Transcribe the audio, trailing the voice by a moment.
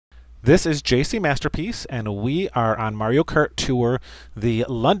This is JC Masterpiece, and we are on Mario Kart Tour, the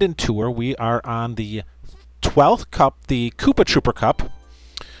London Tour. We are on the 12th Cup, the Koopa Troopa Cup.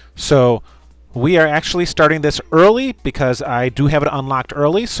 So we are actually starting this early because I do have it unlocked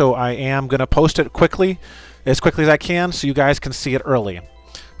early, so I am going to post it quickly, as quickly as I can, so you guys can see it early.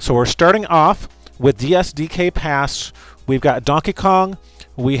 So we're starting off with DSDK Pass. We've got Donkey Kong,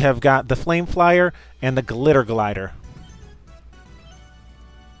 we have got the Flame Flyer, and the Glitter Glider.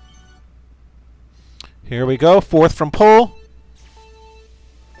 Here we go, fourth from pole.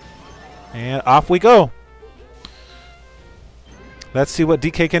 And off we go. Let's see what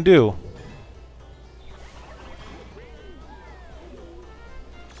DK can do.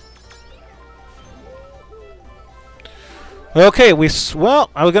 Okay, well,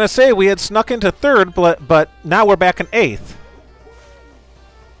 I was going to say we had snuck into third, but now we're back in eighth.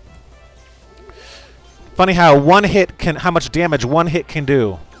 Funny how how much damage one hit can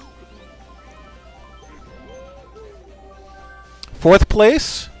do. Fourth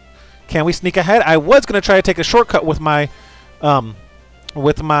place. Can we sneak ahead? I was going to try to take a shortcut with my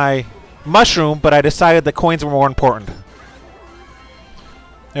mushroom, but I decided the coins were more important.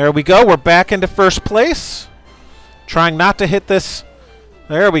 There we go. We're back into first place. Trying not to hit this.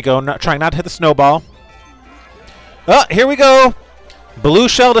 There we go. Trying not to hit the snowball. Oh, here we go. Blue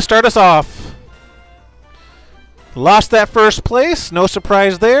shell to start us off. Lost that first place. No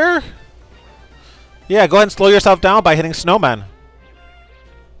surprise there. Yeah, go ahead and slow yourself down by hitting snowmen.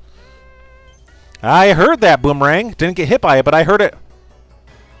 I heard that, Boomerang. Didn't get hit by it, but I heard it.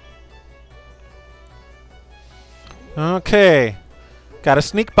 Okay. Got to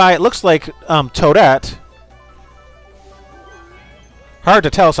sneak by. It looks like Toadette. Hard to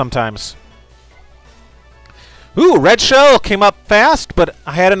tell sometimes. Ooh, red shell came up fast, but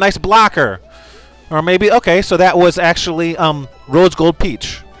I had a nice blocker. Or maybe, okay, so that was actually Rose Gold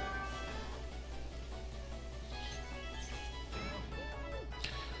Peach.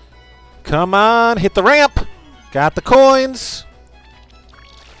 Come on, hit the ramp. Got the coins.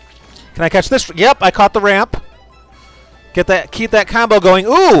 Can I catch this? Yep, I caught the ramp. Keep that combo going.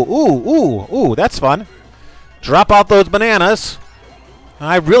 Ooh, that's fun. Drop out those bananas.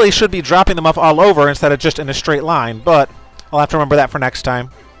 I really should be dropping them off all over instead of just in a straight line, but I'll have to remember that for next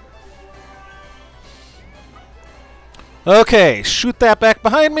time. Okay, shoot that back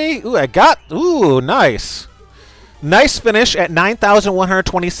behind me. Ooh, nice. Nice finish at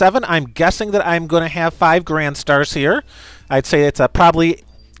 9,127. I'm guessing that I'm going to have 5 grand stars here. I'd say it's a probably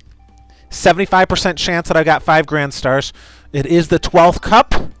 75% chance that I got 5 grand stars. It is the 12th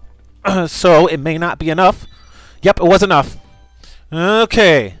cup, so it may not be enough. Yep, it was enough.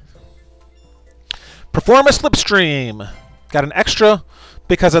 Okay. Perform a slipstream. Got an extra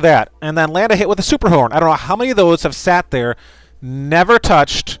because of that. And then land a hit with a super horn. I don't know how many of those have sat there, never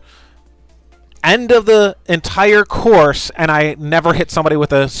touched, end of the entire course, and I never hit somebody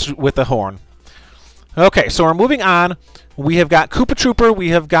with a horn. Okay, so we're moving on. We have got Koopa Troopa, we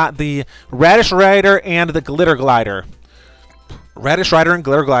have got the Radish Rider, and the Glitter Glider. Radish Rider and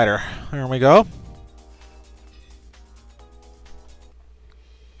Glitter Glider. There we go.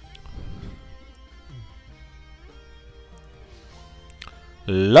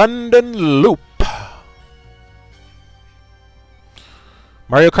 London Loop.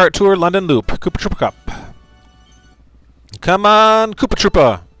 Mario Kart Tour London Loop. Koopa Troopa Cup. Come on, Koopa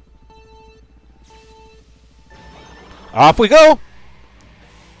Troopa. Off we go.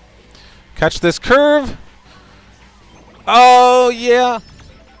 Catch this curve. Oh, yeah.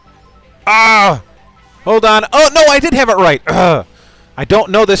 Ah! Hold on. Oh, no, I did have it right. Ugh. I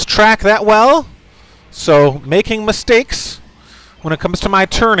don't know this track that well, so making mistakes when it comes to my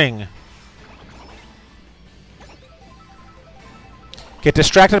turning. Get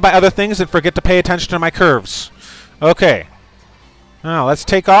distracted by other things and forget to pay attention to my curves. Okay. Now, let's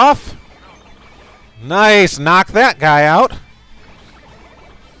take off. Nice. Knock that guy out.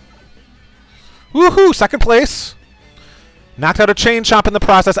 Woohoo! Second place. Knocked out a chain chomp in the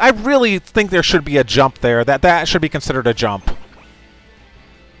process. I really think there should be a jump there. That should be considered a jump.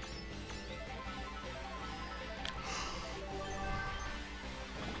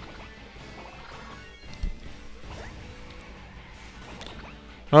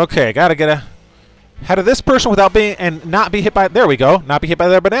 Okay, gotta get ahead of this person without being, and not be hit by, there we go, not be hit by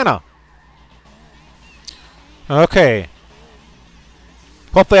their banana. Okay.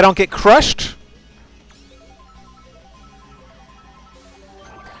 Hopefully I don't get crushed.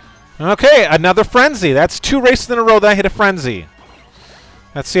 Okay, another frenzy. That's 2 races in a row that I hit a frenzy.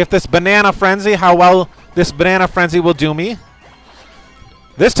 Let's see if this banana frenzy, how well this banana frenzy will do me.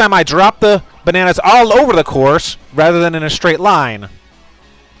 This time I dropped the bananas all over the course rather than in a straight line.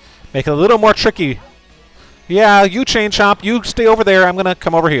 Make it a little more tricky. Yeah, you Chain Chomp, you stay over there. I'm going to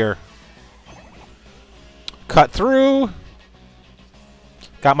come over here. Cut through.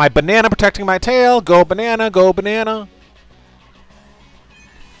 Got my banana protecting my tail. Go banana, go banana.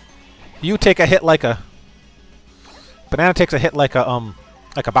 You take a hit like a... Banana takes a hit like a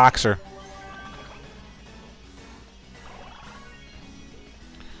boxer.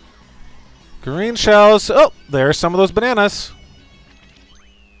 Green shells. Oh, there's some of those bananas.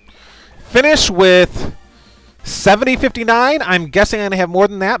 Finish with 70-59. I'm guessing I'm going to have more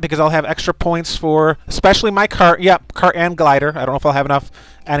than that because I'll have extra points for, especially my cart. Yep, cart and glider. I don't know if I'll have enough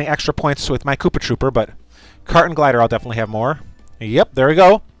any extra points with my Koopa Trooper, but cart and glider I'll definitely have more. Yep, there we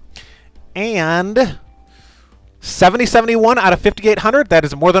go. And 70-71 out of 5,800. That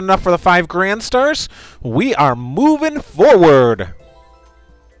is more than enough for the 5 Grand Stars. We are moving forward.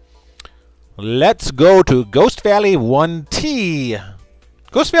 Let's go to Ghost Valley 1T.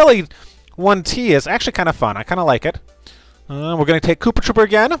 Ghost Valley 1T is actually kind of fun. I kind of like it. We're going to take Koopa Trooper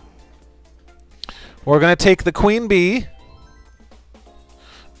again. We're going to take the Queen Bee.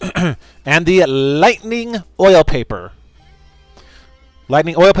 And the Lightning Oil Paper.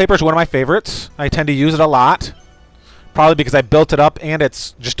 Lightning Oil Paper is one of my favorites. I tend to use it a lot. Probably because I built it up and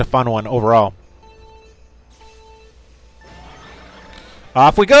it's just a fun one overall.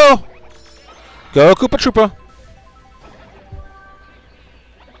 Off we go. Go Koopa Troopa.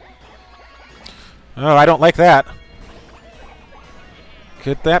 Oh, I don't like that.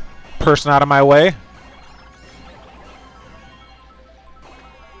 Get that person out of my way.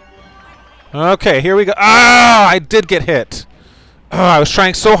 Okay, here we go. Ah, I did get hit. Oh, I was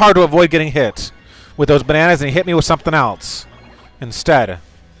trying so hard to avoid getting hit with those bananas, and he hit me with something else instead.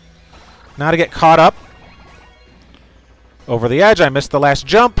 Now to get caught up. Over the edge. I missed the last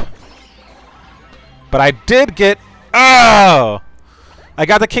jump. But I did get... Oh! I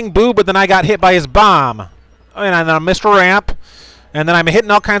got the King Boo, but then I got hit by his bomb. And then I missed a ramp. And then I'm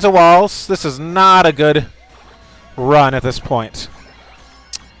hitting all kinds of walls. This is not a good run at this point.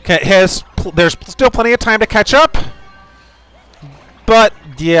 Okay, there's still plenty of time to catch up. But,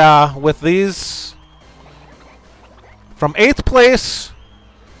 yeah, with these... From 8th place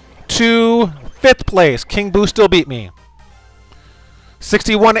to 5th place, King Boo still beat me.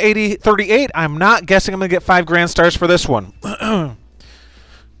 61-80-38. I'm not guessing I'm going to get 5 Grand Stars for this one.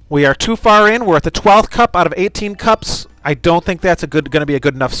 We are too far in. We're at the 12th cup out of 18 cups. I don't think that's going to be a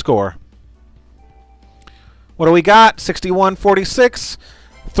good enough score. What do we got? 61-46.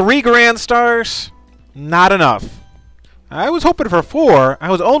 3 Grand Stars. Not enough. I was hoping for 4. I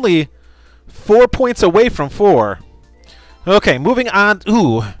was only 4 points away from 4. Okay, moving on.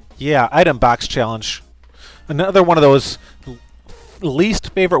 Ooh, yeah, item box challenge. Another one of those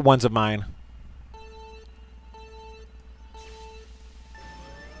least favorite ones of mine.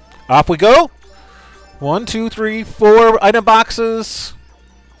 Off we go. 1, 2, 3, 4 item boxes.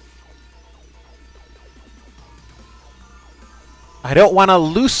 I don't want to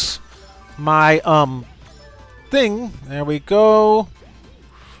loose my thing. There we go.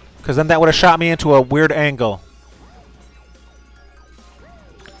 Because then that would have shot me into a weird angle.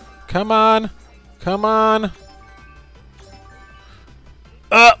 Come on. Come on.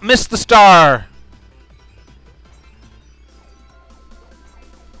 Missed the star.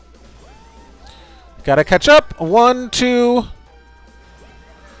 Gotta catch up. 1, 2.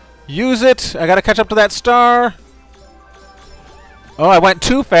 Use it. I gotta catch up to that star. Oh, I went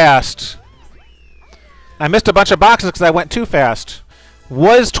too fast. I missed a bunch of boxes because I went too fast.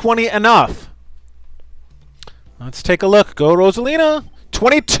 Was 20 enough? Let's take a look. Go Rosalina.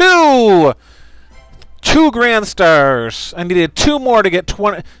 22! 2 Grand Stars. I needed 2 more to get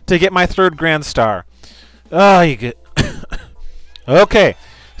 20 to get my 3rd Grand Star. Oh, you get. Okay,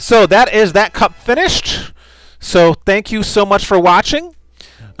 so that is that cup finished. So thank you so much for watching.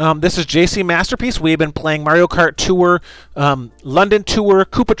 This is JC Masterpiece. We've been playing Mario Kart Tour, London Tour,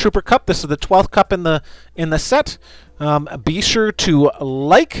 Koopa Trooper Cup. This is the 12th cup in the set. Be sure to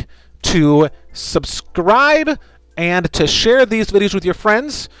like, to subscribe, and to share these videos with your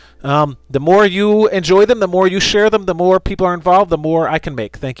friends. The more you enjoy them, the more you share them, the more people are involved, the more I can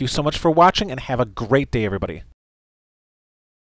make. Thank you so much for watching, and have a great day, everybody.